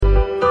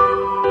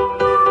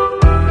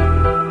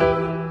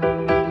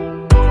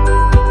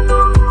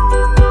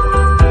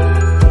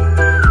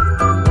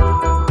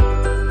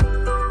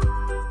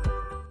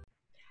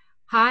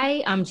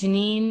I'm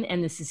Janine,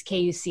 and this is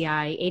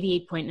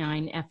KUCI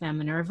 88.9 FM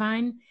in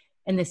Irvine,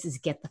 and this is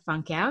Get the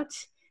Funk Out.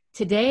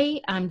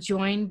 Today, I'm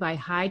joined by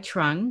Hai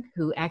Trung,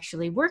 who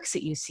actually works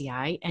at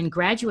UCI and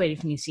graduated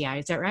from UCI.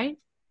 Is that right?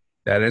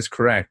 That is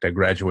correct. I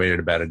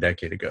graduated about a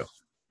decade ago.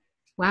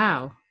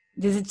 Wow.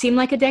 Does it seem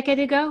like a decade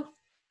ago?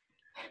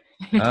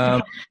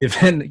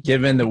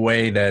 Given the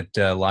way that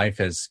life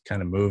has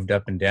kind of moved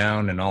up and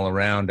down and all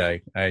around,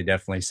 I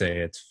definitely say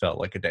it's felt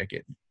like a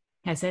decade.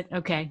 Has it?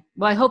 Okay.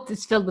 Well, I hope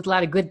it's filled with a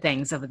lot of good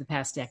things over the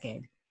past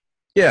decade.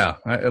 Yeah,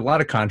 a lot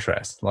of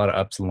contrast, a lot of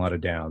ups and a lot of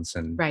downs.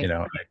 And, right.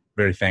 I'm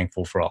very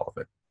thankful for all of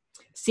it.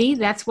 See,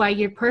 that's why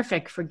you're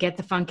perfect for Get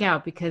the Funk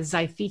Out, because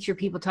I feature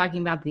people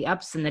talking about the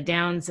ups and the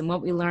downs and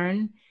what we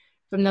learn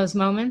from those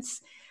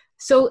moments.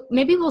 So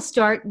maybe we'll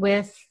start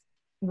with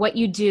what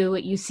you do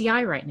at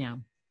UCI right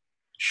now.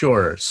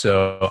 Sure.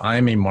 So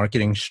I'm a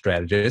marketing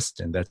strategist,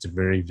 and that's a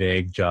very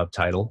vague job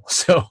title.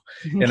 So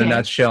in a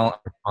nutshell,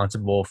 I'm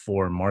responsible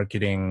for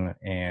marketing,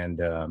 and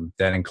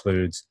that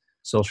includes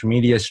social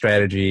media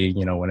strategy,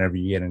 whenever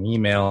you get an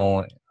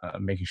email,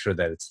 making sure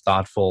that it's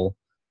thoughtful,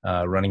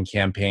 running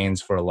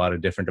campaigns for a lot of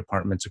different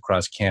departments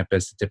across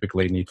campus that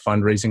typically need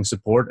fundraising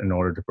support in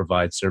order to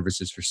provide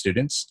services for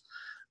students.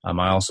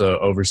 I also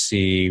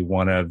oversee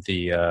one of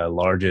the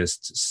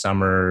largest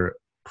summer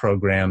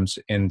programs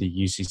in the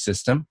UC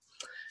system,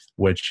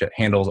 which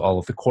handles all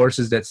of the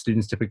courses that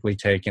students typically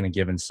take in a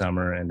given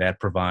summer, and that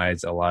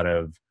provides a lot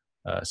of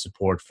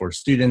support for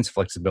students,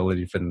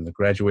 flexibility for them to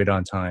graduate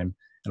on time,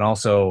 and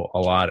also a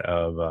lot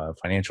of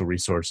financial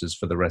resources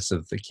for the rest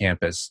of the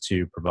campus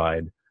to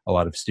provide a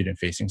lot of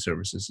student-facing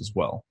services as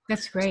well.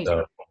 That's great.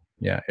 So,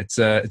 yeah, it's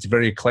a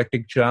very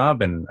eclectic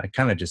job, and I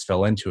kind of just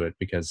fell into it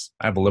because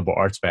I have a liberal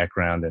arts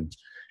background and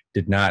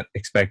did not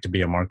expect to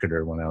be a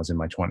marketer when I was in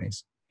my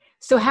 20s.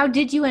 So how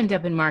did you end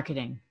up in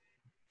marketing?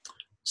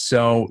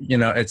 So,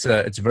 it's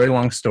a very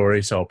long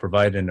story, so I'll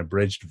provide an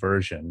abridged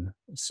version.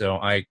 So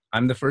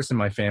I'm the first in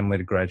my family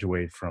to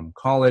graduate from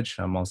college.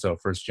 I'm also a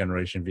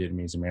first-generation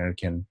Vietnamese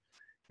American,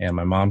 and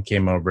my mom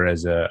came over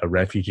as a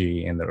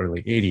refugee in the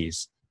early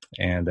 80s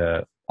and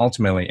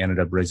ultimately ended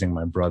up raising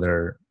my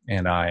brother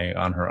and I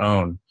on her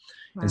own.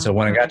 Wow. And so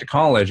when I got to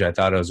college, I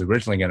thought I was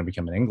originally going to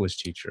become an English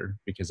teacher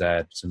because I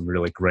had some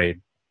really great,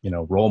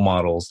 role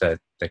models that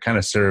kind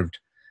of served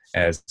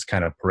as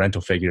kind of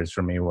parental figures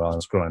for me while I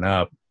was growing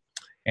up.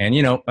 And,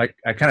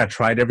 I kind of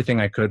tried everything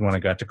I could when I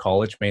got to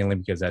college, mainly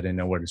because I didn't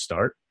know where to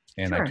start.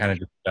 And sure. I kind of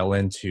just fell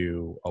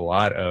into a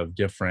lot of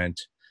different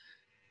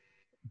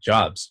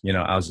jobs.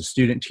 I was a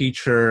student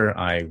teacher.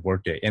 I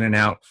worked at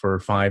In-N-Out for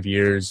 5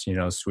 years,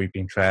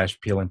 sweeping trash,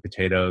 peeling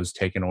potatoes,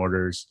 taking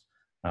orders.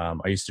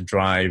 I used to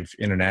drive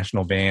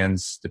international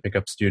vans to pick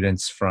up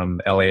students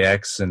from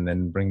LAX and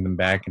then bring them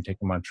back and take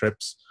them on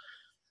trips.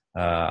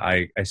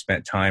 I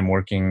spent time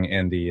working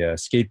in the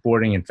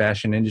skateboarding and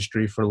fashion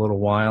industry for a little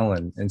while.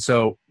 And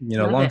so,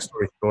 long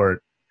story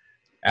short,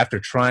 after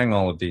trying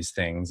all of these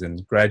things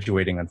and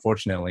graduating,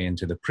 unfortunately,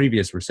 into the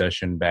previous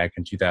recession back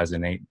in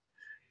 2008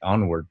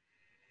 onward,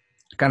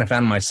 I kind of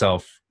found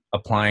myself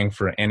applying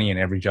for any and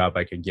every job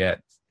I could get.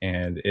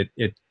 And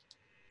it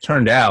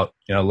turned out,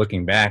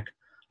 looking back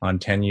on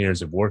 10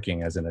 years of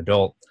working as an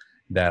adult,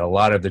 that a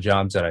lot of the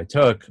jobs that I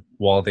took,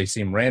 while they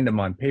seem random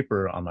on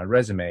paper on my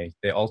resume,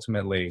 they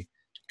ultimately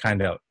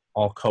kind of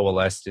all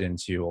coalesced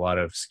into a lot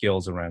of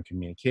skills around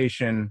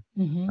communication,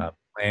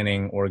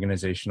 planning,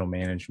 organizational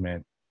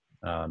management,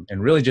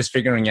 and really just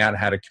figuring out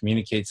how to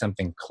communicate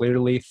something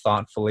clearly,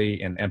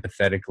 thoughtfully, and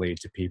empathetically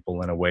to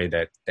people in a way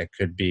that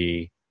could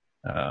be,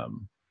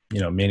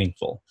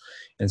 meaningful.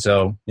 And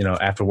so,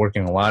 after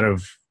working a lot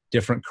of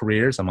different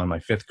careers. I'm on my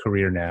 5th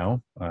career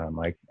now.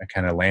 I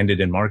kind of landed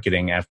in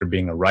marketing after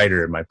being a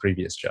writer in my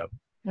previous job.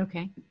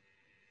 Okay.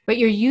 But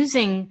you're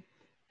using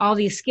all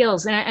these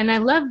skills. And I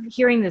love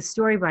hearing this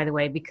story, by the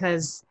way,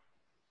 because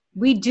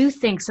we do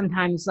think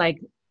sometimes like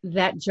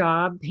that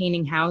job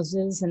painting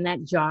houses and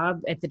that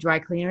job at the dry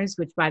cleaners,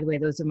 which, by the way,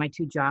 those are my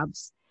 2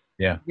 jobs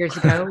years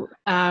ago.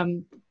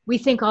 We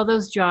think all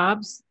those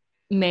jobs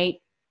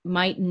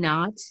might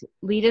not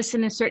lead us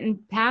in a certain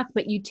path,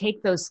 but you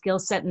take those skill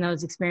set and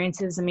those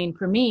experiences. I mean,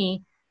 for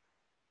me,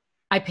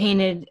 I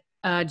painted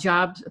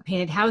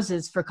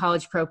houses for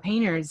College Pro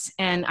painters,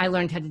 and I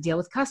learned how to deal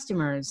with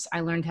customers.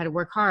 I learned how to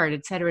work hard,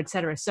 et cetera, et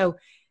cetera. So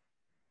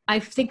I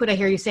think what I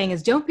hear you saying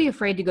is don't be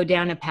afraid to go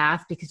down a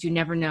path because you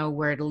never know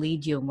where it'll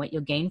lead you and what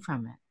you'll gain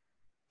from it.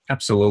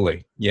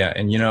 Absolutely. Yeah.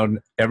 And,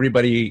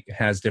 everybody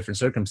has different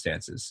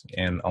circumstances.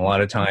 And a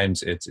lot of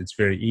times it's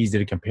very easy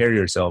to compare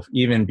yourself.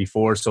 Even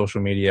before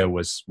social media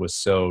was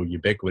so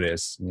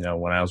ubiquitous,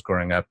 when I was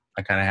growing up,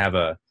 I kind of have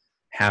a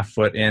half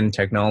foot in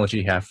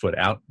technology, half foot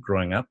out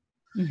growing up.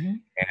 Mm-hmm.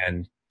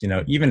 And,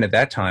 even at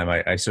that time,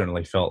 I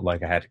certainly felt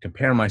like I had to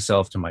compare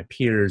myself to my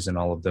peers and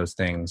all of those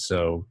things.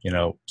 So,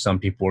 some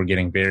people were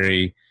getting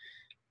very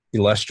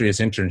illustrious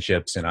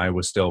internships, and I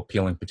was still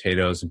peeling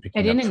potatoes and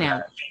picking up trash.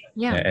 In-N-Out.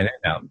 Yeah. And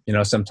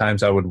In-N-Out.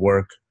 Sometimes I would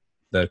work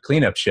the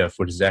cleanup shift,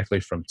 which is actually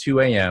from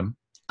 2 a.m.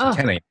 to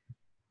 10 a.m.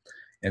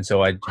 And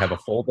so I'd have a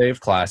full day of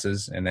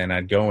classes, and then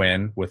I'd go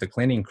in with a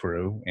cleaning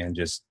crew and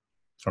just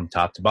from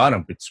top to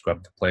bottom. We'd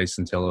scrub the place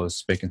until it was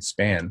spick and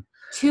span.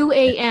 2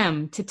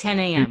 a.m. to 10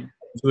 a.m.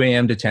 2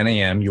 a.m. to 10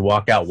 a.m. You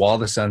walk out while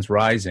the sun's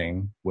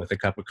rising with a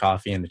cup of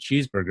coffee and a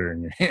cheeseburger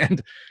in your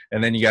hand,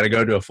 and then you got to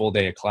go to a full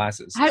day of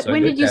classes.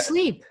 When did you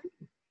sleep?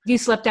 You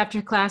slept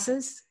after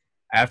classes?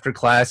 After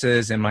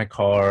classes, in my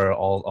car,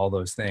 all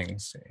those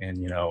things.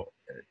 And,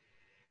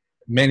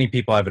 many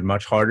people have it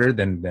much harder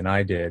than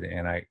I did.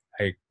 And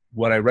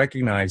what I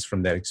recognized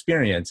from that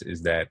experience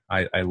is that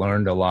I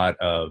learned a lot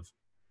of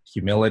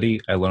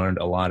humility. I learned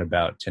a lot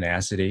about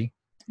tenacity.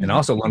 And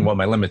also learn what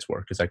my limits were,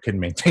 because I couldn't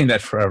maintain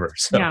that forever.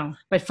 So, no,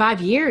 but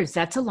 5 years,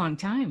 that's a long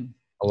time.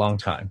 A long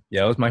time.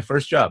 Yeah, it was my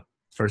first job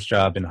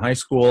in high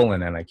school.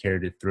 And then I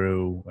carried it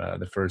through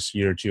the first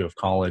year or two of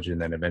college.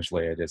 And then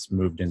eventually I just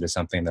moved into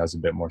something that was a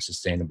bit more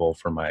sustainable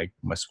for my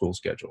school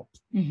schedule.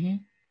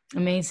 Mm-hmm.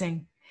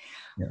 Amazing.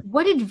 Yeah.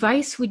 What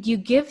advice would you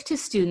give to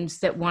students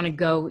that want to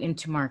go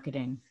into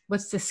marketing?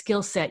 What's the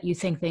skill set you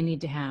think they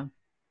need to have?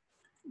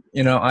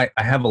 I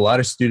have a lot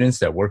of students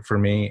that work for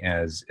me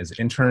as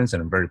interns,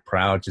 and I'm very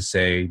proud to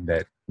say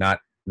that not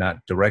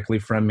directly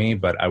from me,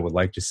 but I would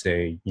like to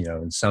say,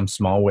 in some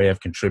small way I've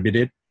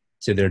contributed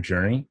to their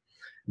journey.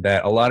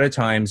 That a lot of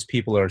times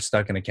people are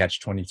stuck in a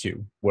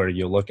catch-22, where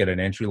you look at an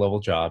entry-level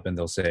job and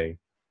they'll say,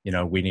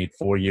 we need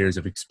 4 years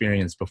of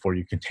experience before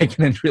you can take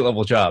an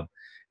entry-level job.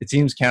 It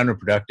seems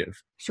counterproductive.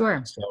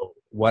 Sure. So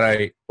what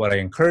I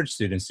encourage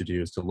students to do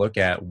is to look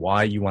at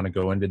why you want to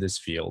go into this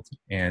field,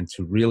 and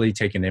to really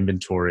take an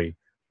inventory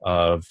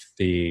of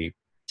the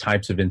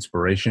types of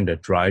inspiration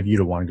that drive you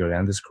to want to go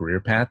down this career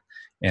path,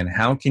 and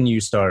how can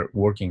you start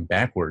working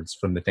backwards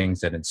from the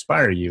things that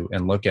inspire you,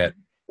 and look at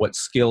what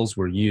skills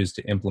were used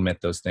to implement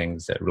those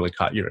things that really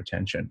caught your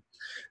attention.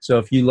 So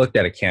if you looked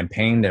at a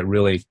campaign that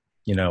really,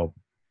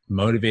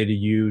 motivated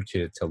you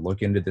to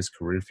look into this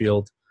career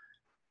field,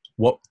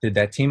 what did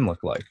that team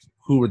look like?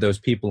 Who were those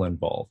people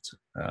involved?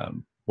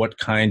 What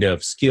kind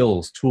of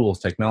skills, tools,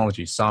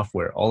 technology,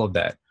 software, all of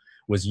that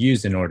was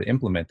used in order to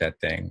implement that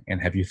thing?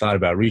 And have you thought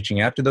about reaching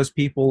out to those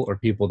people, or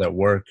people that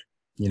work,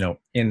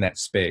 in that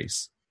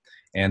space?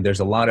 And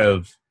there's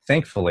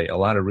thankfully, a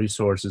lot of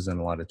resources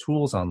and a lot of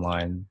tools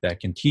online that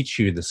can teach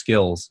you the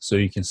skills, so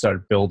you can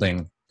start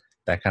building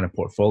that kind of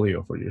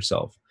portfolio for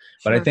yourself.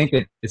 Sure. But I think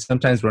it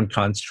sometimes runs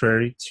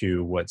contrary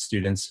to what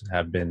students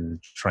have been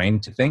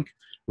trained to think,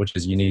 which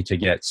is you need to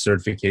get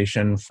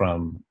certification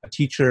from a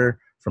teacher,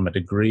 from a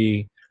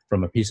degree,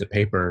 from a piece of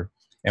paper.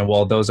 And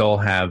while those all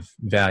have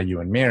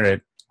value and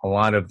merit, a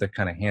lot of the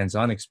kind of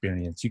hands-on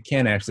experience you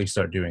can actually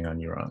start doing on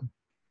your own.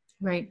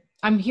 Right.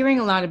 I'm hearing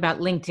a lot about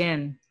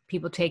LinkedIn,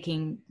 people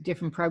taking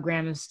different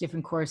programs,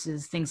 different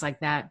courses, things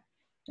like that.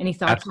 Any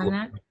thoughts Absolutely.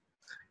 on that?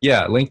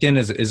 Yeah, LinkedIn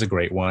is a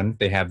great one.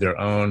 They have their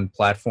own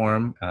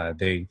platform.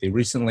 They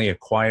recently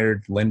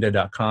acquired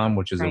lynda.com,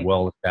 which is a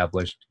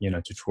well-established,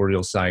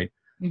 tutorial site.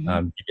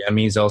 Mm-hmm.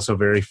 Udemy is also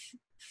very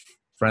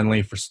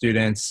friendly for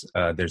students.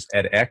 There's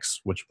edX,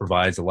 which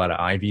provides a lot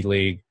of Ivy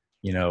League,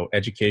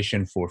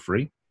 education for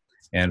free.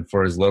 And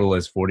for as little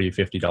as $40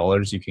 or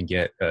 $50, you can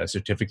get a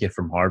certificate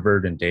from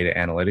Harvard in data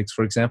analytics,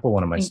 for example.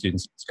 One of my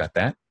students got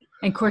that.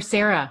 And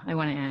Coursera, I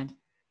want to add.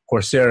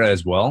 Coursera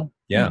as well.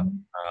 Yeah. Mm-hmm.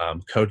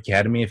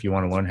 Codecademy, if you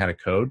want to learn how to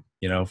code.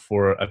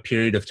 For a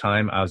period of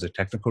time, I was a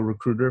technical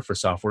recruiter for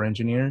software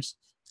engineers,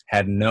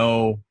 had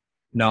no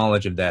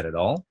knowledge of that at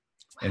all.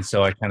 And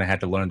so I kind of had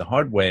to learn the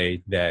hard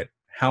way that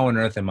how on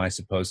earth am I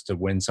supposed to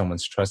win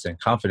someone's trust and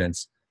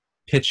confidence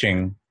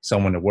pitching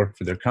someone to work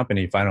for their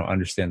company if I don't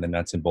understand the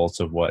nuts and bolts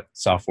of what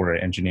software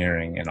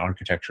engineering and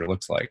architecture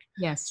looks like?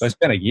 Yes. So I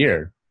spent a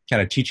year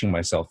kind of teaching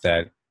myself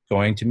that,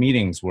 going to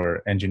meetings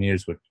where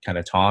engineers would kind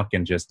of talk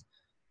and just,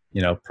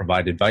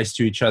 provide advice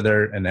to each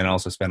other, and then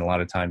also spend a lot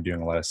of time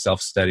doing a lot of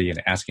self-study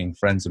and asking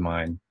friends of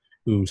mine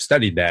who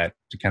studied that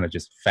to kind of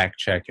just fact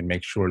check and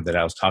make sure that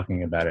I was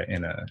talking about it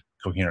in a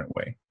coherent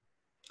way.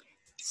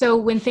 So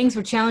when things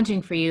were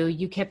challenging for you,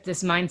 you kept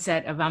this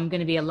mindset of, I'm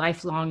going to be a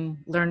lifelong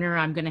learner.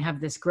 I'm going to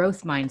have this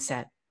growth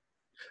mindset.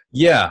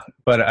 Yeah,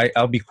 but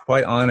I'll be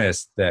quite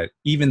honest that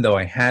even though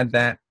I had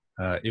that,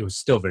 it was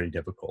still very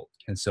difficult.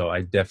 And so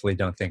I definitely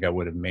don't think I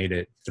would have made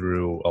it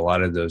through a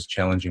lot of those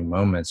challenging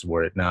moments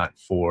were it not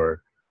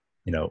for,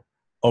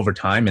 over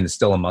time, and it's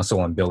still a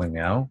muscle I'm building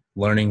now,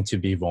 learning to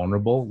be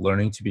vulnerable,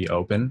 learning to be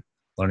open,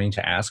 learning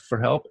to ask for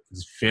help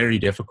is very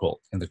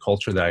difficult in the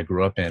culture that I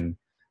grew up in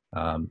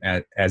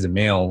as a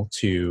male,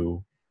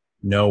 to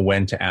know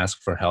when to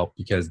ask for help,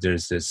 because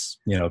there's this,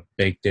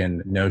 baked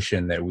in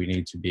notion that we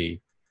need to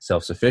be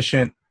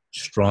self-sufficient,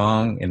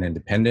 strong, and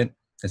independent.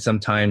 And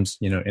sometimes,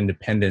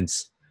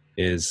 independence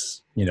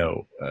is,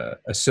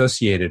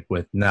 associated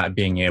with not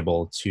being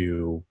able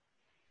to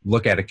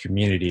look at a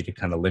community to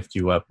kind of lift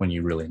you up when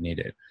you really need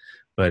it.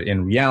 But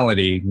in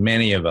reality,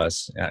 many of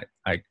us,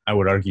 I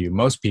would argue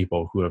most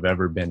people who have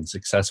ever been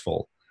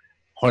successful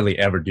hardly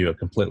ever do it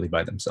completely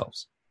by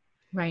themselves.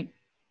 Right.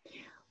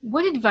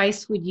 What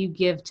advice would you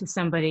give to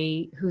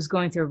somebody who's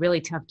going through a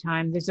really tough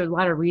time? There's a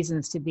lot of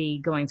reasons to be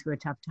going through a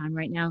tough time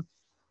right now,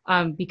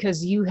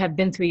 because you have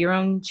been through your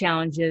own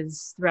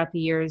challenges throughout the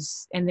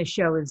years, and the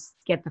show is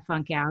Get the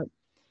Funk Out.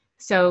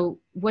 So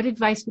what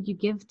advice would you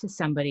give to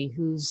somebody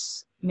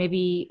who's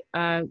maybe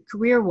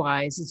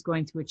career-wise is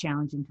going through a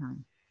challenging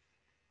time?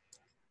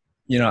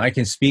 I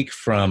can speak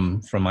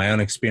from my own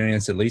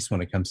experience, at least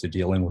when it comes to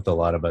dealing with a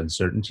lot of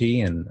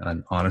uncertainty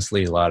and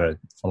honestly a lot of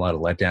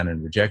letdown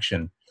and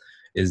rejection,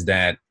 is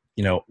that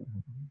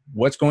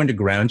what's going to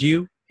ground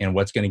you and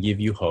what's going to give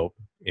you hope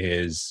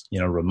is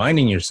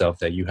reminding yourself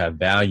that you have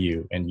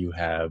value and you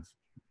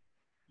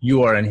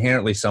are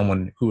inherently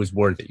someone who is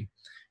worthy.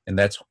 And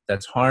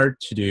that's hard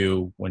to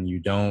do when you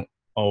don't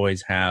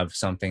always have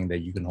something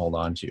that you can hold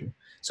on to.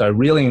 So I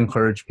really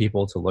encourage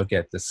people to look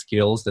at the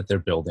skills that they're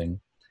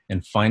building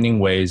and finding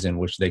ways in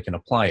which they can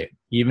apply it,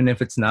 even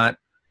if it's not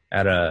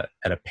at a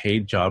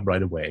paid job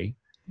right away.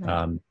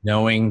 Right.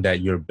 Knowing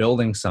that you're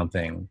building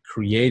something,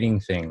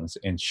 creating things,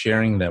 and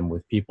sharing them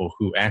with people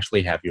who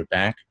actually have your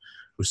back,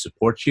 who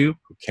support you,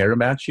 who care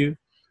about you.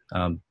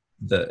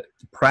 The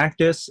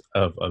practice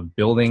of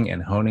building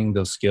and honing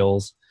those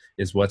skills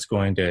is what's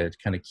going to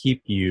kind of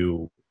keep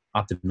you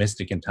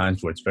optimistic in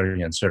times where it's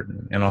very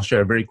uncertain. And I'll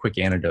share a very quick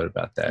anecdote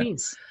about that.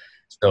 Please.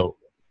 So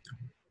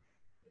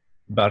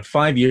about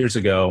 5 years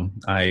ago,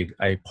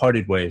 I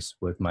parted ways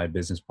with my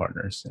business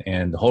partners.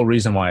 And the whole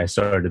reason why I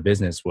started a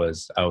business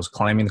was I was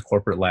climbing the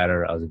corporate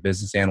ladder. I was a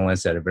business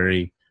analyst at a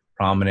very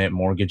prominent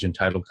mortgage and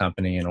title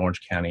company in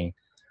Orange County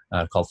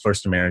called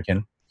First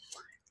American.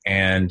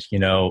 And,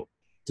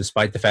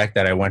 despite the fact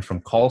that I went from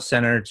call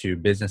center to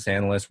business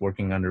analyst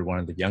working under one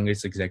of the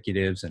youngest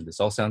executives, and this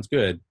all sounds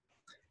good,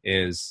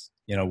 is,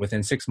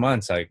 within 6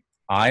 months,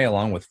 I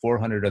along with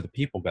 400 other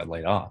people got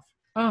laid off.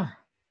 Oh.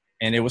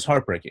 And it was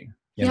heartbreaking,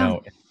 you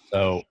know.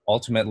 So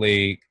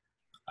ultimately,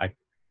 I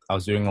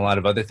was doing a lot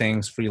of other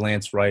things,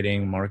 freelance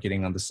writing,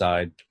 marketing on the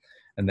side,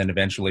 and then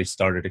eventually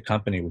started a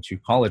company with 2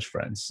 college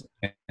friends.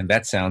 And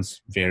that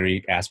sounds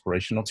very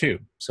aspirational too.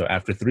 So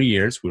after 3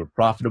 years, we were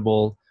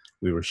profitable.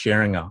 We were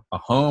sharing a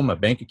home, a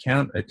bank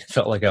account. It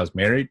felt like I was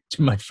married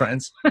to my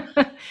friends.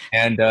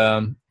 And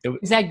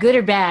is that good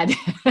or bad?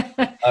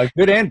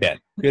 Good and bad.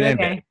 Good and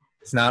bad.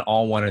 It's not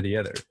all one or the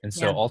other. And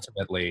so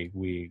ultimately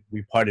we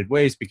parted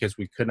ways because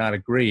we could not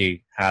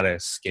agree how to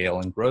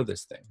scale and grow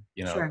this thing.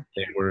 Sure.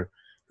 They were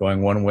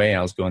going one way,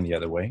 I was going the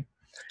other way.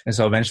 And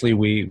so eventually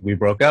we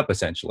broke up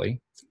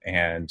essentially.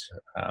 And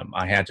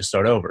I had to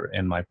start over.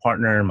 And my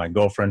partner, my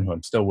girlfriend, who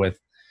I'm still with,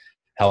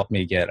 helped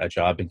me get a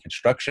job in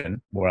construction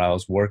where I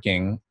was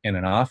working in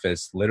an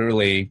office,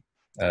 literally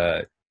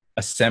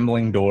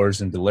assembling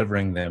doors and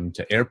delivering them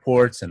to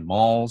airports and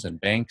malls and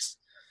banks,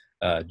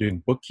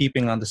 doing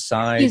bookkeeping on the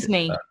side. Excuse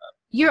me.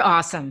 You're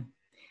awesome.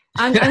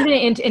 I'm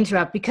going to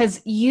interrupt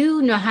because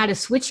you know how to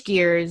switch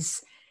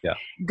gears,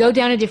 go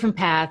down a different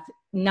path,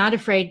 not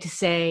afraid to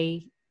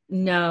say,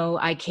 no,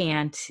 I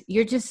can't.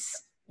 You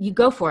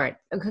go for it.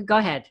 Okay, go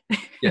ahead.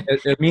 Yeah,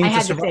 it means I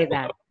had to say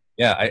that.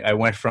 Yeah, I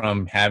went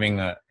from having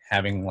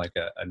like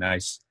a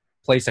nice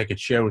place I could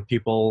share with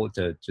people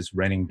to just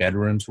renting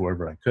bedrooms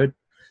wherever I could.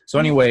 So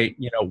anyway,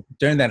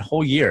 during that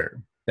whole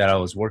year that I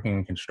was working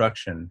in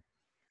construction,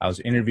 I was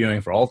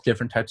interviewing for all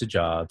different types of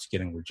jobs,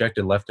 getting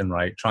rejected left and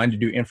right, trying to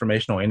do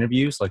informational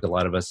interviews like a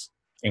lot of us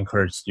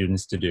encourage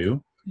students to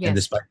do. Yes. And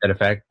despite that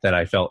fact that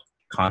I felt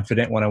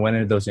confident when I went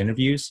into those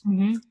interviews,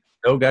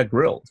 still got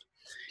grilled.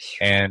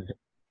 And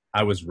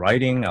I was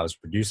writing, I was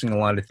producing a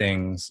lot of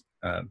things.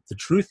 The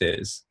truth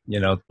is,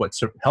 what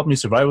helped me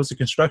survive was a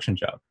construction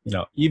job.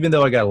 Even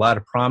though I got a lot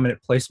of prominent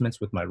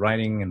placements with my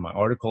writing and my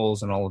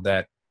articles and all of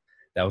that,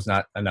 that was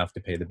not enough to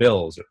pay the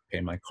bills or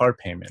pay my car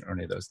payment or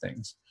any of those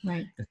things.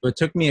 Right. And so it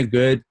took me a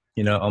good,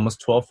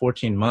 almost 12,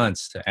 14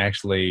 months to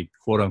actually,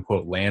 quote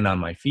unquote, land on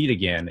my feet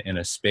again in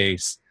a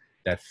space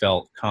that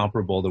felt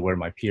comparable to where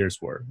my peers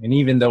were. And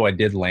even though I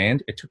did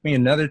land, it took me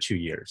another 2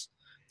 years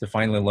to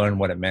finally learn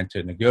what it meant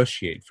to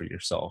negotiate for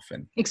yourself.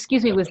 And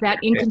excuse me, was that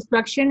in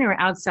construction or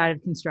outside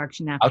of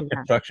construction after that?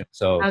 Construction.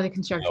 So out of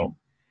construction.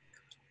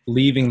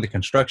 Leaving the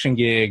construction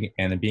gig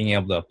and then being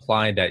able to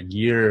apply that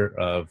year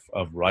of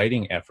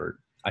writing effort,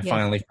 I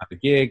finally found a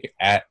gig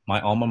at my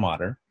alma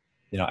mater.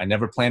 I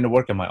never planned to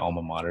work at my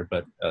alma mater,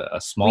 but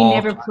a small... We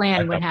never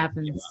plan what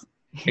happens.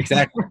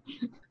 Exactly.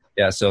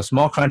 Yeah, so a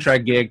small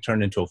contract gig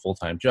turned into a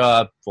full-time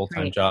job.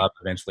 Full-time job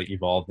eventually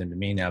evolved into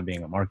me now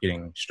being a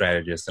marketing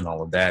strategist and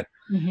all of that.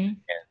 And,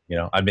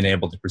 I've been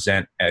able to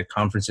present at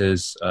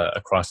conferences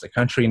across the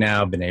country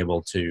now, been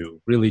able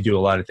to really do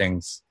a lot of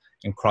things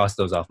and cross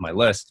those off my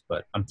list.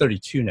 But I'm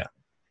 32 now,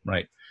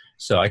 right?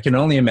 So I can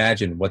only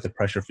imagine what the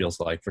pressure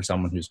feels like for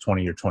someone who's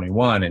 20 or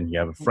 21 and you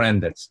have a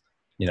friend that's,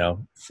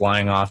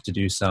 flying off to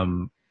do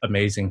some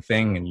amazing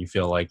thing and you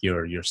feel like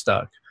you're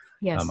stuck.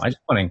 Yes. I just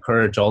want to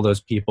encourage all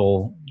those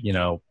people,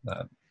 I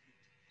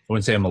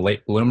wouldn't say I'm a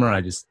late bloomer. I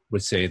just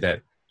would say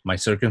that my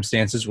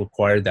circumstances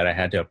required that I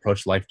had to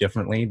approach life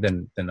differently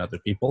than other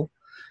people.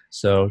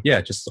 So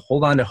yeah, just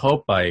hold on to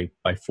hope by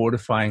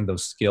fortifying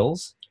those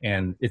skills.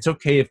 And it's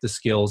okay if the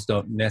skills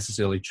don't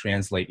necessarily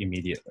translate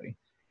immediately.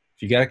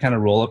 If you got to kind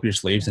of roll up your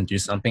sleeves and do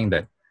something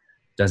that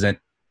doesn't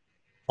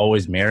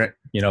always merit,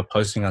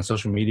 posting on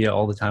social media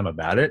all the time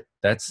about it.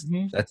 That's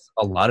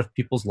a lot of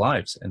people's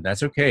lives, and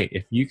that's okay.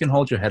 If you can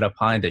hold your head up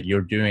high that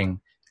you're doing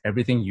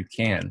everything you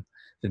can,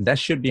 then that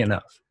should be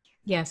enough.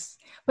 Yes.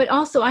 But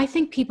also, I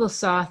think people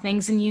saw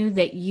things in you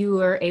that you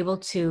were able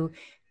to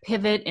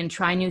pivot and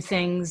try new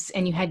things,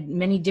 and you had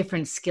many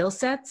different skill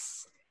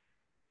sets,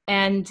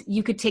 and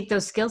you could take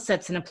those skill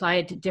sets and apply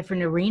it to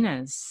different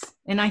arenas.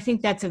 And I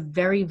think that's a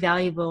very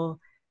valuable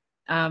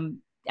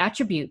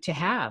attribute to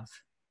have.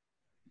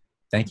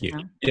 Thank you.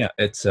 Yeah,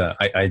 it's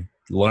I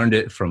learned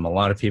it from a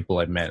lot of people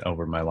I've met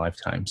over my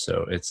lifetime.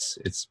 So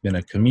it's been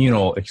a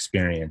communal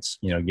experience,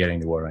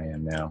 getting to where I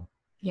am now.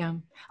 Yeah.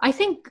 I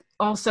think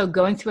also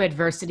going through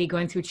adversity,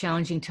 going through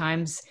challenging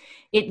times,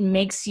 it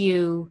makes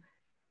you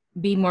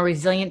be more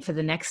resilient for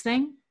the next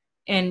thing.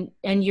 And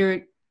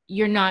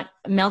you're not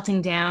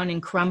melting down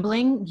and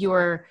crumbling.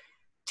 You're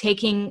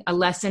taking a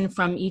lesson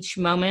from each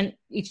moment,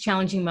 each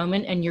challenging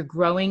moment, and you're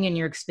growing and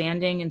you're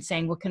expanding and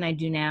saying, what can I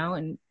do now?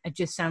 And it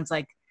just sounds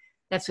like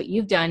that's what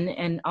you've done.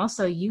 And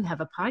also you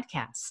have a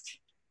podcast.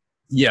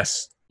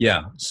 Yes.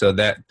 Yeah. So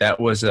that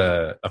was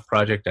a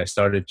project I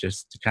started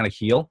just to kind of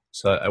heal.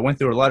 So I went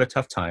through a lot of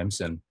tough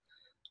times, and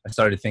I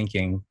started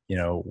thinking,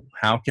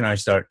 how can I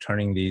start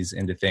turning these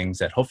into things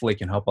that hopefully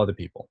can help other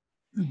people?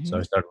 Mm-hmm. So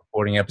I started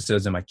recording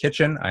episodes in my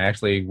kitchen. I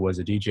actually was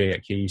a DJ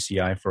at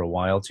KUCI for a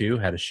while too,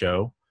 had a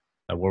show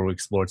where we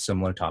explored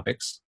similar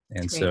topics.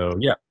 And so,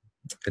 yeah,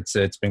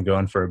 it's been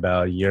going for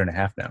about a year and a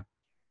half now.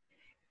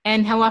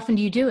 And how often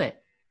do you do it?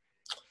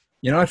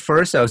 At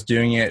first I was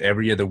doing it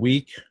every other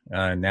week.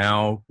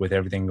 Now with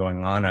everything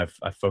going on, I've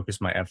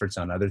focused my efforts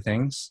on other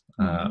things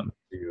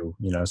to,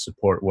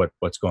 support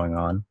what's going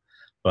on.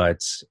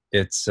 But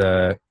it's,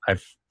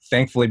 I've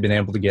thankfully been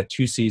able to get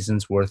 2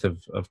 seasons worth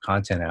of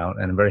content out,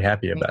 and I'm very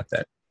happy about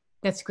that.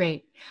 That's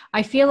great.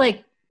 I feel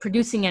like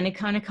producing any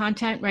kind of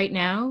content right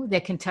now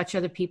that can touch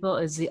other people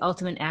is the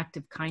ultimate act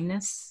of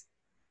kindness.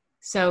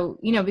 So,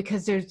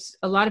 because there's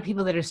a lot of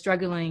people that are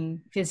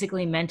struggling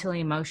physically, mentally,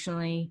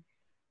 emotionally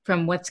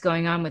from what's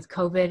going on with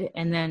COVID,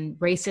 and then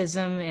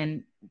racism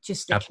and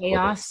just the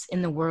chaos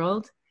in the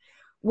world.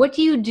 What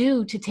do you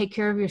do to take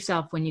care of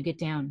yourself when you get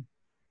down?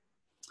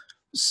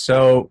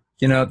 So,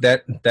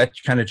 that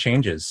kind of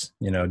changes,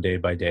 day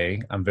by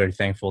day. I'm very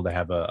thankful to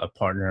have a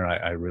partner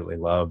I really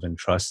love and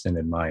trust and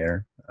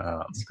admire.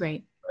 That's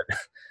great.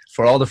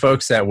 For all the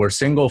folks that were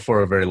single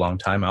for a very long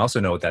time, I also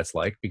know what that's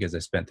like, because I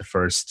spent the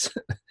first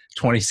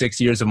 26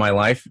 years of my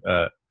life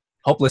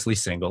hopelessly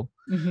single.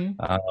 Mm-hmm.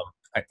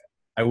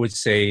 I would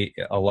say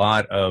a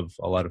lot of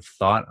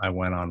thought. I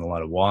went on a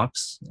lot of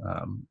walks,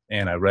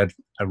 and I read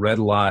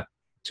a lot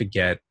to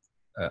get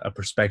a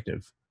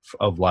perspective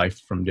of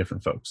life from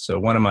different folks. So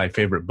one of my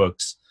favorite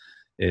books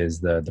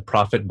is The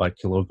Prophet by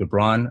Khalil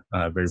Gibran,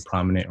 a very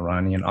prominent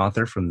Iranian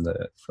author from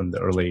the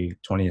early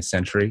 20th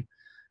century.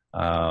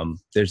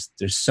 There's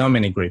so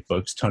many great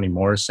books, Toni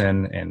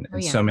Morrison and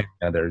so many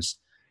others,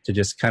 to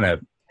just kind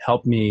of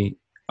help me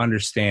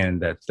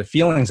understand that the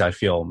feelings I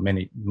feel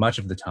much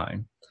of the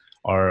time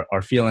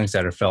are feelings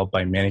that are felt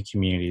by many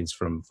communities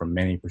from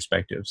many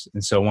perspectives.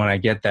 And so when I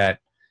get that,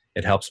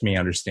 it helps me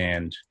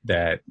understand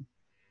that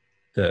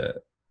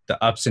the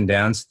ups and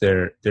downs,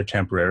 they're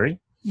temporary.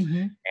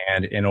 Mm-hmm.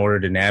 And in order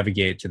to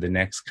navigate to the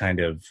next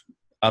kind of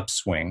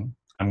upswing,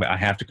 I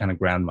have to kind of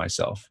ground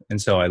myself. And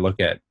so I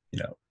look at,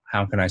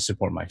 how can I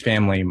support my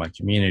family, my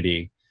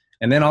community,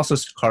 and then also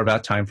carve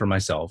out time for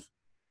myself.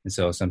 And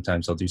so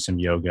sometimes I'll do some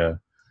yoga,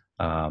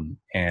 and,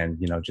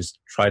 just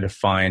try to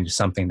find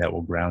something that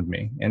will ground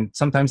me. And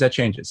sometimes that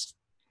changes.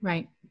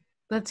 Right.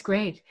 That's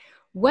great.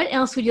 What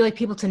else would you like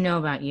people to know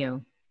about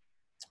you?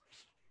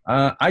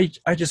 I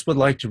just would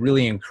like to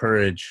really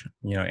encourage,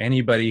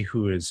 anybody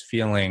who is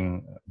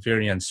feeling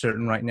very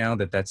uncertain right now,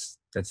 that's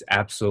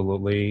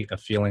absolutely a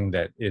feeling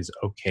that is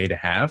okay to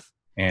have.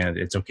 And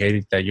it's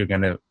okay that you're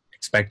going to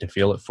expect to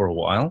feel it for a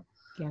while.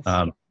 Yes.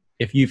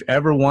 If you've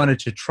ever wanted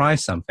to try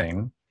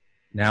something,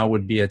 now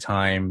would be a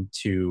time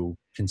to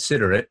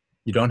consider it.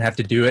 You don't have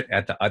to do it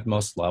at the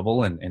utmost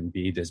level and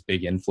be this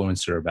big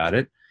influencer about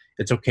it.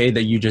 It's okay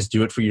that you just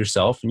do it for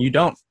yourself and you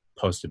don't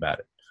post about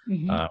it.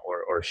 Mm-hmm. Or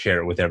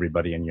share it with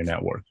everybody in your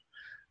network.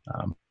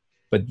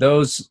 But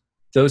those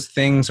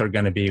things are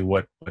going to be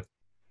what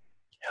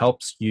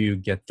helps you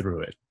get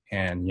through it.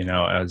 And,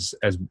 as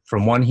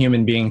from one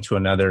human being to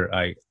another,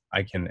 I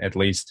can at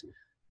least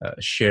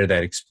share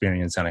that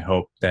experience. And I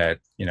hope that,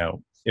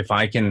 if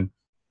I can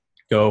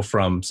go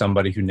from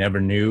somebody who never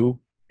knew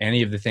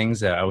any of the things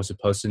that I was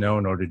supposed to know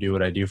in order to do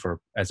what I do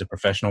as a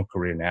professional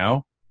career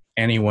now,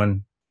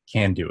 anyone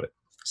can do it.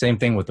 Same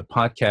thing with the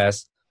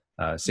podcast.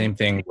 Same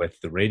thing with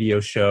the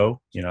radio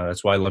show.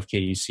 That's why I love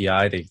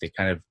KUCI. They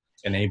kind of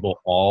enable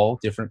all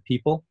different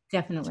people.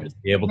 Definitely. To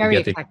be able to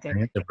get the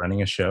experience of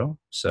running a show.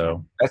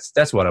 So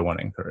that's what I want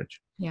to encourage.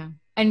 Yeah.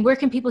 And where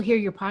can people hear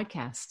your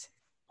podcast?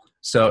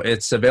 So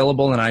it's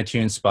available in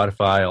iTunes,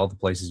 Spotify, all the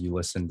places you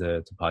listen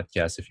to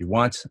podcasts if you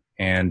want.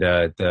 And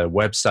the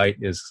website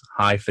is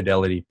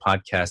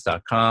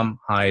highfidelitypodcast.com.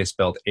 High is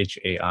spelled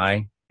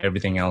HAI.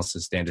 Everything else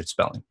is standard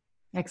spelling.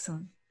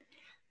 Excellent.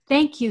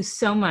 Thank you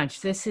so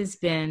much. This has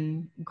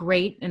been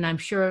great, and I'm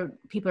sure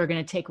people are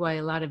going to take away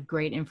a lot of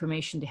great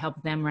information to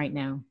help them right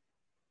now.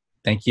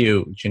 Thank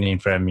you, Janine,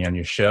 for having me on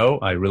your show.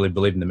 I really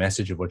believe in the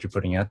message of what you're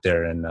putting out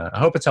there, and I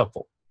hope it's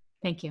helpful.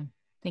 Thank you.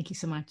 Thank you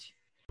so much.